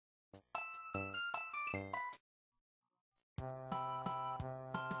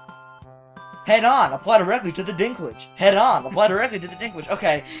Head on, apply directly to the dinklage. Head on, apply directly to the dinklage.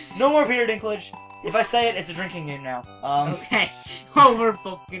 Okay, no more Peter Dinklage. If I say it, it's a drinking game now. Okay. Well, we're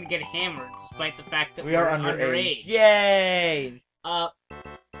both gonna get hammered, despite the fact that we are underage. Yay!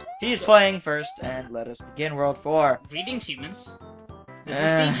 He's playing first, and let us begin World 4. Greetings, humans. This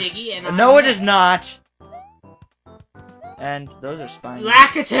is C. Jiggy, and no, it is not. And those are spines.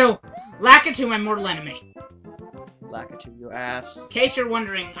 Lakitu! Lakitu, my mortal enemy. Lakitu, your ass. In case you're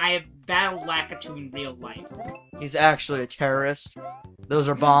wondering, I have battled Lakitu in real life. He's actually a terrorist. Those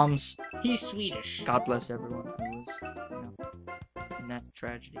are bombs. He's Swedish. God bless everyone who was, in that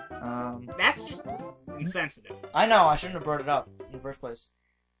tragedy. That's just insensitive. I know, I shouldn't have brought it up in the first place.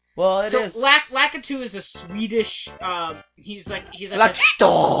 Well, it is. So, Lakitu is a Swedish, he's like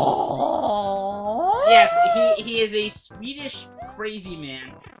Yes, he is a Swedish crazy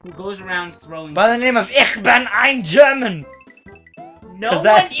man who goes around throwing... By the name of Ich bin ein German! No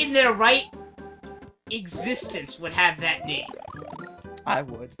one in their right existence would have that name. I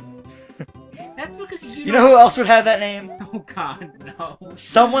would. That's because you know who else would have that name? Oh god, no.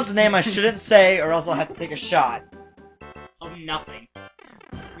 Someone's name I shouldn't say, or else I'll have to take a shot. Of nothing.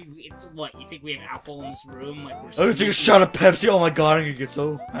 It's what? You think we have alcohol in this room? Like we're I'm gonna take a shot of Pepsi. Oh my god, I'm gonna get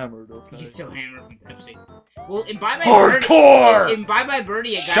so hammered. Okay. You get so hammered from Pepsi. Well, in Bye Bye Hardcore! Birdie, in Bye Bye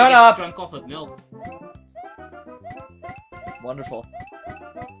Birdie, a guy Shut gets up! drunk off of milk. Wonderful.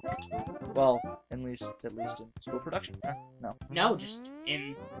 Well, at least in school production. No. No, just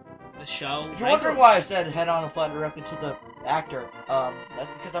in the show. If you're wondering why I said head on apply directly to the actor,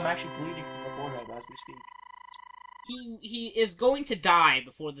 that's because I'm actually bleeding from the forehead as we speak. He is going to die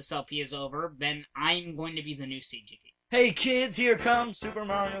before this LP is over, then I'm going to be the new CGG. Hey kids, here comes Super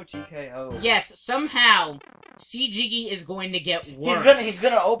Mario TKO. Yes, somehow CGG is going to get worse. He's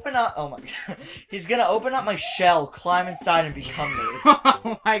gonna open up. Oh my god, he's gonna open up my shell, climb inside, and become me.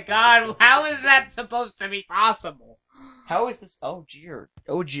 Oh my god, how is that supposed to be possible? How is this? Oh dear,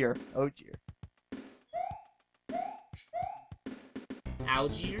 oh dear, oh dear.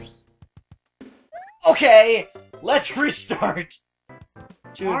 Algiers? Okay, let's restart.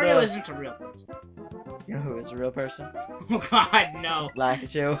 Mario isn't a real person. You know who is a real person? Oh god, no.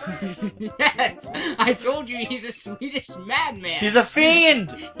 Lakitu. Yes! I told you he's a Swedish madman! He's a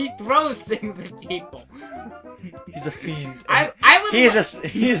fiend! He throws things at people. He's a fiend.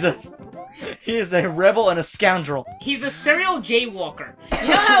 He is a rebel and a scoundrel. He's a serial jaywalker. You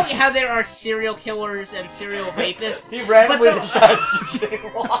know how there are serial killers and serial rapists? He randomly decides to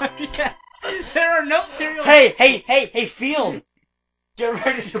jaywalk. Yeah. There are no serial... Hey, Field! Get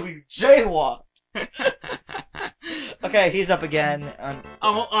ready to be jaywalked! Okay, he's up again.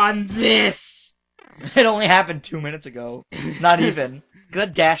 On this! It only happened 2 minutes ago. Not even.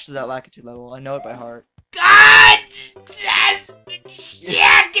 Good dash to that Lakitu level. I know it by heart. God!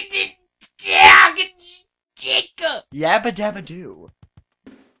 Yabba dabba doo.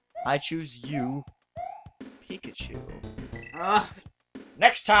 I choose you, Pikachu.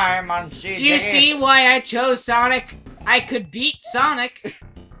 Next time on CJ. Do you see why I chose Sonic? I could beat Sonic.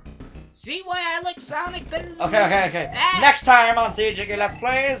 See why I like Sonic better than Okay. Next time on CJ Let's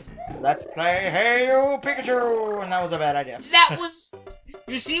Plays, let's play Hey You Pikachu, and that was a bad idea. That was.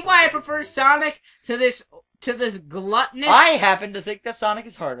 You see why I prefer Sonic to this gluttonous? I happen to think that Sonic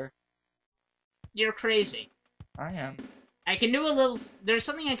is harder. You're crazy. I am. I can do a little. There's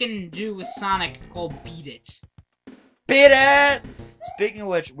something I can do with Sonic called Beat It. Beat it! Speaking of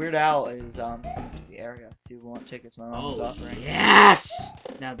which, Weird Al is coming to the area. If you want tickets, my mom is offering. Yes!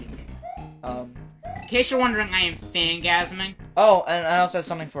 That would be amazing. In case you're wondering, I am fangasming. Oh, and I also have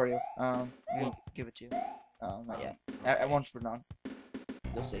something for you. I'm gonna give it to you. Not yet. Once we're done.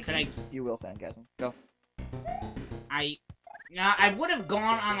 You'll see. You will fangasm. Go. I would have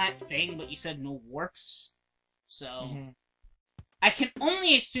gone on that thing, but you said no warps. So... I can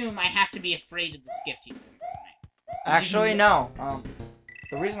only assume I have to be afraid of the skift he's going to give me. Actually, no.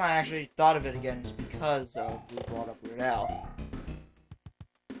 The reason I actually thought of it again is because we brought up Weird Al.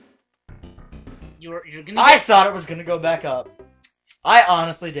 You're gonna I thought it was gonna go back up. I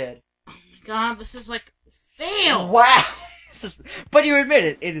honestly did. Oh my god, this is like... fail! Wow! But you admit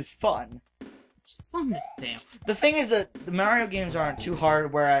it, it is fun. It's fun to fail. The thing is that the Mario games aren't too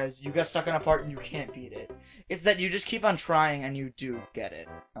hard, whereas you get stuck on a part and you can't beat it. It's that you just keep on trying and you do get it.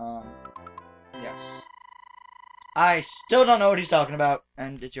 Yes. I still don't know what he's talking about,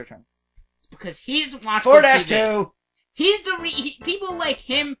 and it's your turn. It's because he's watching 4-2! He's the people like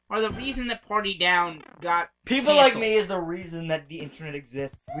him are the reason that Party Down got People canceled. like me is the reason that the internet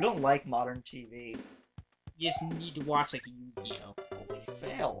exists. We don't like modern TV. You just need to watch, like, Yu-Gi-Oh! Holy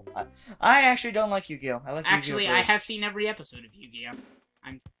fail. I actually don't like Yu-Gi-Oh! I like Actually, Yu-Gi-Oh! I have seen every episode of Yu-Gi-Oh!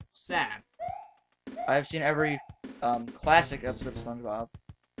 I'm sad. I've seen every classic episode of SpongeBob.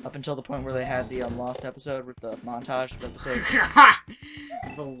 Up until the point where they had the Lost episode with the montage of episodes.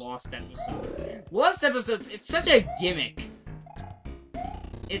 The Lost episode. Lost episodes, it's such a gimmick.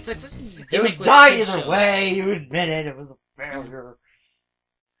 It's like such a gimmick. It was die either way, you admitted it was a failure.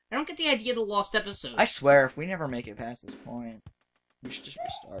 I don't get the idea of the Lost episode. I swear, if we never make it past this point, we should just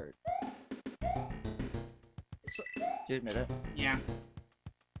restart. Do you admit it? Yeah.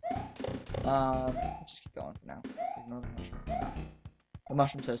 Let's just keep going for now. Ignore the mushroom. The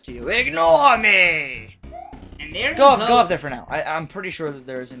mushroom says to you, ignore me! And there go up there for now. I'm pretty sure that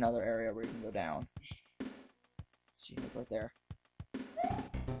there is another area where you can go down. See, look right there.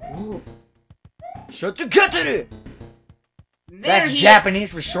 Ooh. Shotsuketeru! That's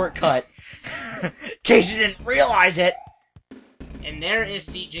Japanese for shortcut. In case you didn't realize it. And there is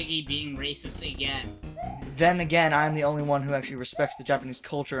C. Jiggy being racist again. Then again, I'm the only one who actually respects the Japanese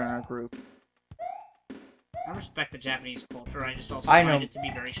culture in our group. I respect the Japanese culture, I just also find it to be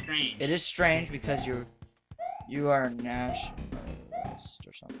very strange. It is strange because you are nationalist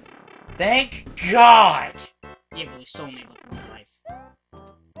or something. Thank God! Yeah, but we still only live one life.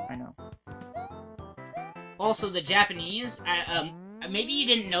 I know. Also, the Japanese, maybe you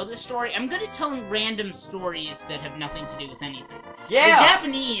didn't know this story. I'm good at telling random stories that have nothing to do with anything. Yeah! The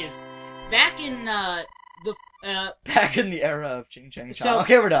Japanese, back in, back in the era of Ching Chang Chong. So,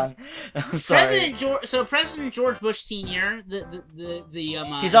 okay, we're done. I'm sorry. President George Bush Sr.,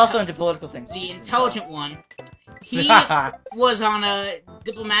 he's also into political things. The intelligent one. He was on a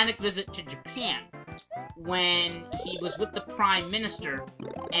diplomatic visit to Japan when he was with the Prime Minister,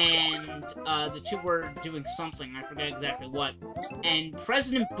 and the two were doing something. I forget exactly what. And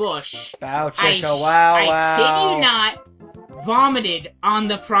President Bush, Bow chicka, wow. I kid you not, vomited on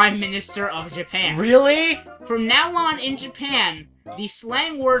the Prime Minister of Japan. Really? From now on in Japan, the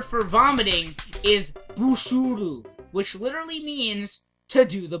slang word for vomiting is BUSHURU, which literally means to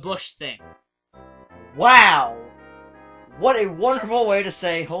do the Bush thing. Wow! What a wonderful way to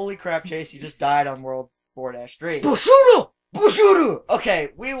say, holy crap, Chase, you just died on World 4-3. BUSHURU! BUSHURU! Okay,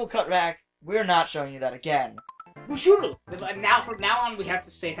 we will cut back. We're not showing you that again. BUSHURU! From now on, we have to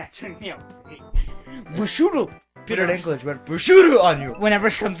say that during the opening. BUSHURU! Peter Dinklage went BUSHURU on you! Whenever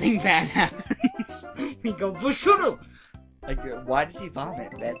something bad happens, we go BUSHURU! Like, why did he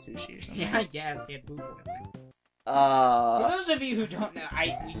vomit? Bad sushi or something? Yeah, I guess. He had boo-boo in it. For those of you who don't know,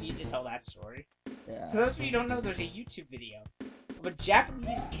 we need to tell that story. Yeah. For those of you who don't know, there's a YouTube video of a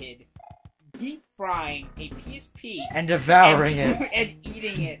Japanese kid deep frying a PSP and devouring it and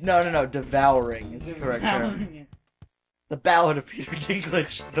eating it. No, devouring is the correct term. The Ballad of Peter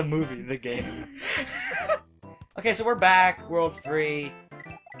Dinklage, the movie, the game. Okay, so we're back, World 3.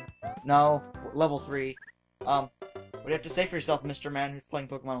 No, Level 3. What do you have to say for yourself, Mr. Man who's playing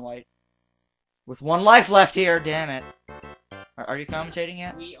Pokemon White? With one life left here, damn it. Are you commentating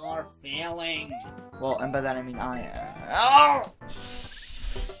yet? We are failing. Well, and by that I mean I am.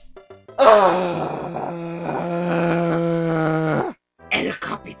 Oh! El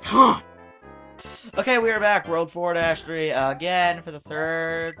Capitan! Okay, we are back, World 4-3, again, for the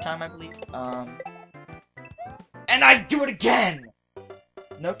third time, I believe. And I do it again!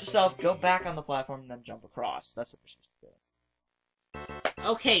 Note to self, go back on the platform and then jump across. That's what we're supposed to do.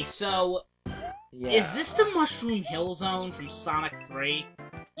 Okay, so... Yeah. Is this the Mushroom Hill Zone from Sonic 3?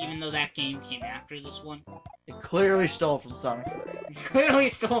 Even though that game came after this one? It clearly stole from Sonic 3. Clearly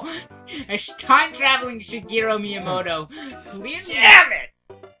stole... A time-traveling Shigeru Miyamoto. Clearly... Damn it!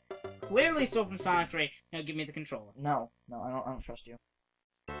 Clearly stole from Sonic 3. Now give me the controller. No, I don't trust you.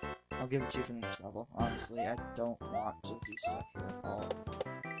 I'll give it to you for the next level. Honestly, I don't want to be stuck here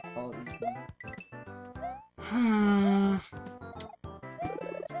all evening.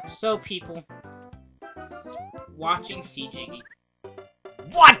 So, people, watching C. Jiggy.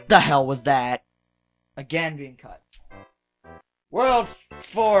 What the hell was that? Again being cut. World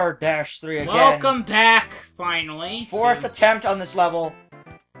 4-3 again. Welcome back, finally. Fourth attempt on this level.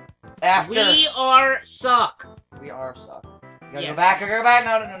 After... We are suck. We are suck. You gotta go back, go back.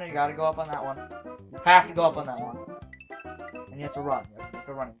 No, you gotta go up on that one. You have to go up on that one. And you have to run. You have to make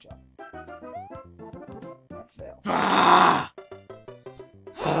a running jump. And fail.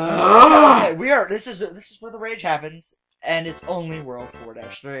 Okay, we are. This is where the rage happens, and it's only World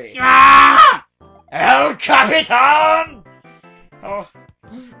 4-3. El Capitan! Oh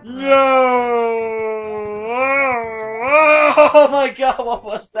no! Oh my God! What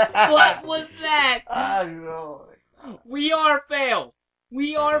was that? What was that? I don't know. We are fail.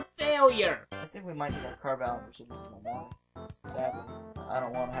 We are failure. I think we might need to carve out and resume this in the morning. Sadly, I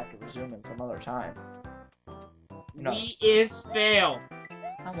don't want to have to resume it some other time. No. We is fail.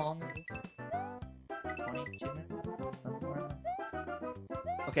 How long is this? 20?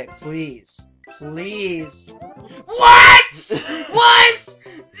 Okay, please. Please. What was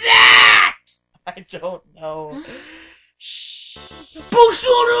that? I don't know. Shh.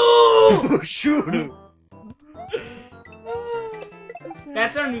 BUSHURU! BUSHURU!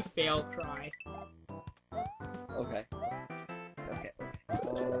 That's our new fail cry. Okay. Okay.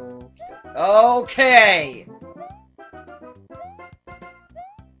 Okay!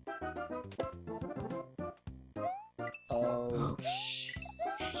 Oh, Jesus.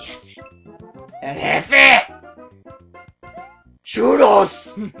 Jefe! Churros!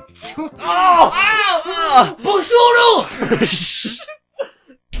 Oh! Ow! BUSHURU!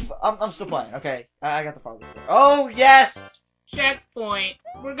 I'm still playing. Okay, I got the farthest there. Oh, yes! Checkpoint.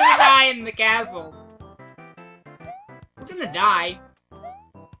 We're gonna die in the castle. We're gonna die.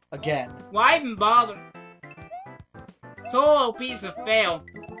 Again. Why even bother? Solo piece of fail.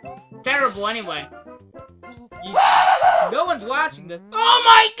 It's terrible anyway. No one's watching this. Oh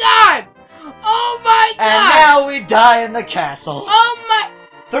my god! Oh my god! And now we die in the castle. Oh my...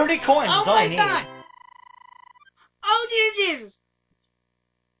 30 coins is all my I need. god! Oh dear Jesus!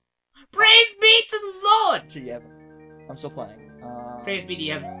 Praise be to the Lord! To Yevon. I'm still playing. Praise be to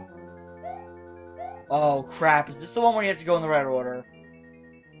Yevon. Oh crap, is this the one where you have to go in the right order?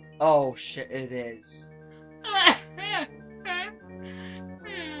 Oh shit, it is.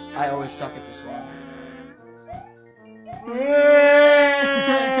 I always suck at this one.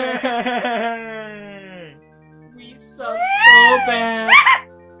 We suck so bad.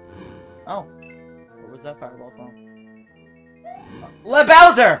 Oh. What was that fireball from? Le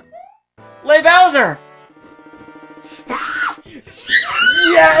Bowser! Le Bowser!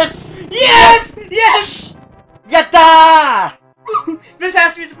 Yes! Yes! Yes! Yatta! This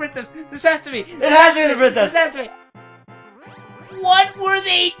has to be the princess. This has to be. It has to be the princess. This has to be. What were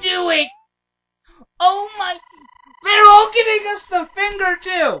they doing? Oh my... They're all giving us the finger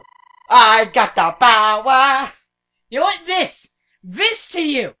too. I got the power. You know what? This to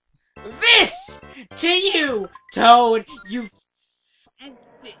you. This to you, Toad. You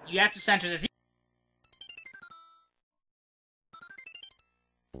have to center this.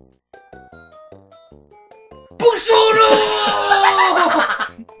 BUSHURU!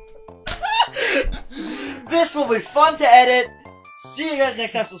 This will be fun to edit. See you guys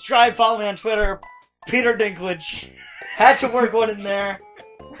next time. Subscribe, follow me on Twitter. Peter Dinklage. Had to work one in there.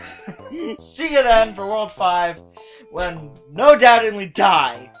 See you then for World 5, when no doubtingly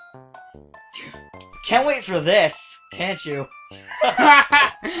die. Can't wait for this, can't you?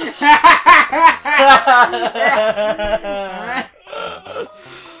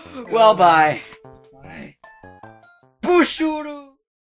 Well, bye. Bye. BUSHURU!